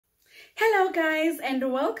Hello guys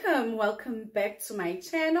and welcome back to my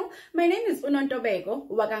channel. My name is Unontobeko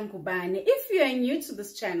Wakangubane. If you are new to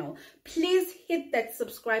this channel, please hit that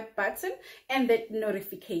subscribe button and that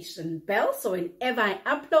notification bell so whenever I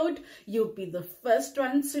upload, you'll be the first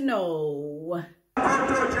one to know.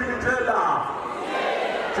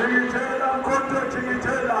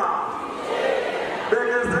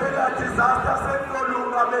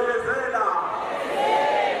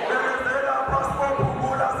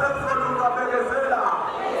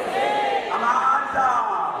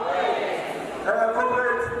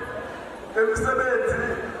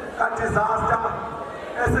 Disaster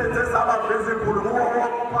esenze saba visible kuwo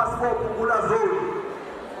passport kula zone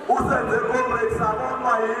usenze comrade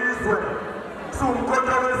sabonwa yizwe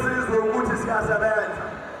sumkhonto wesizwe ukuthi siyasebenza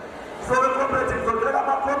so comrade ngizocela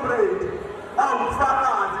ama comrade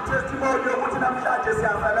awufakazi testimony ukuthi namhlanje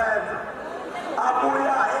siyasebenza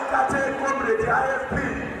abuya ekhatheni comrade IFP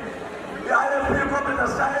comrade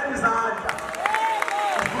ashayela izandla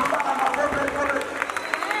ukuba ama comrade coordinator,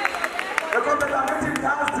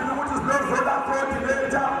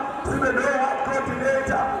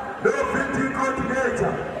 coordinator, no building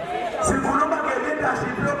coordinator. Sikhuluma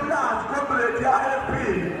nge-leadership yoMlazi comrade IFP.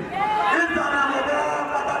 Izana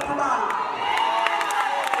ngobonga abantu ba.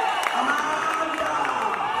 Amanda.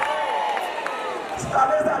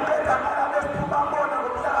 Siqaleza qeda ngala besiphuma bona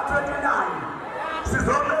ngomhla ka-29.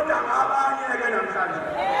 Sizoqeda ngabanye-ke namhlanje.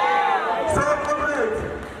 So comrade,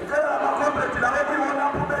 ngicela ama-comrade lawo ebona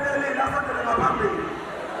aphumelelile asondele ngaphambili.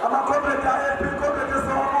 Ama-comrade IFP comrade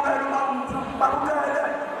esowamukela bakukele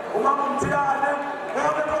uma kumthiyane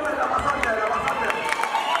bonke comrade abasondela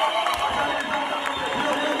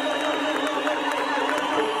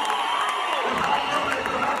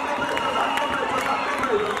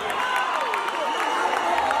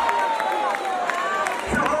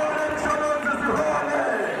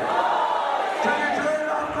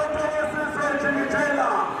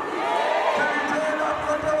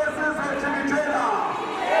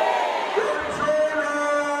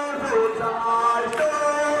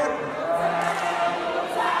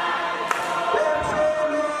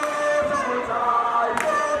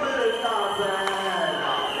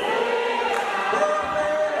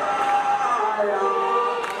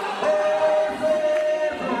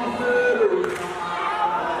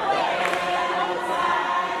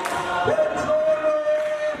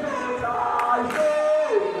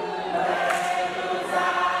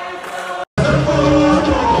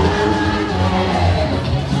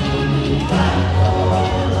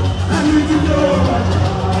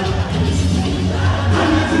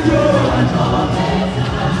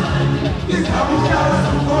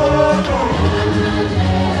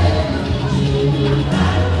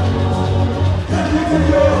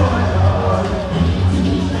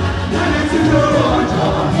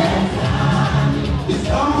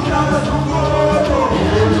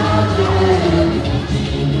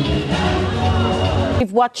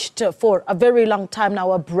We've watched for a very long time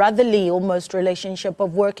now a brotherly almost relationship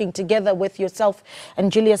of working together with yourself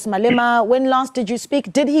and Julius Malema. When last did you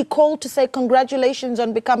speak? Did he call to say congratulations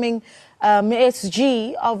on becoming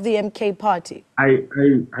SG of the MK party? I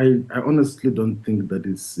honestly don't think that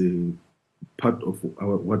is part of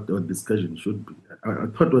what our discussion should be. I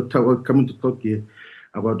thought we were coming to talk here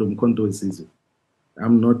about Umkhonto Wesizwe.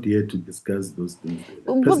 I'm not here to discuss those things.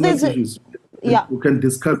 Personal issues, yeah, we can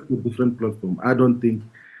discuss with different platforms. I don't think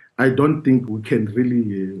we can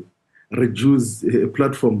really reduce a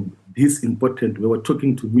platform this important. We were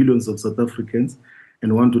talking to millions of South Africans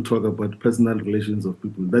and want to talk about personal relations of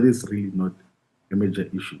people. That is really not a major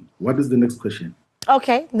issue. What is the next question?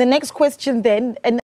 Okay, the next question then.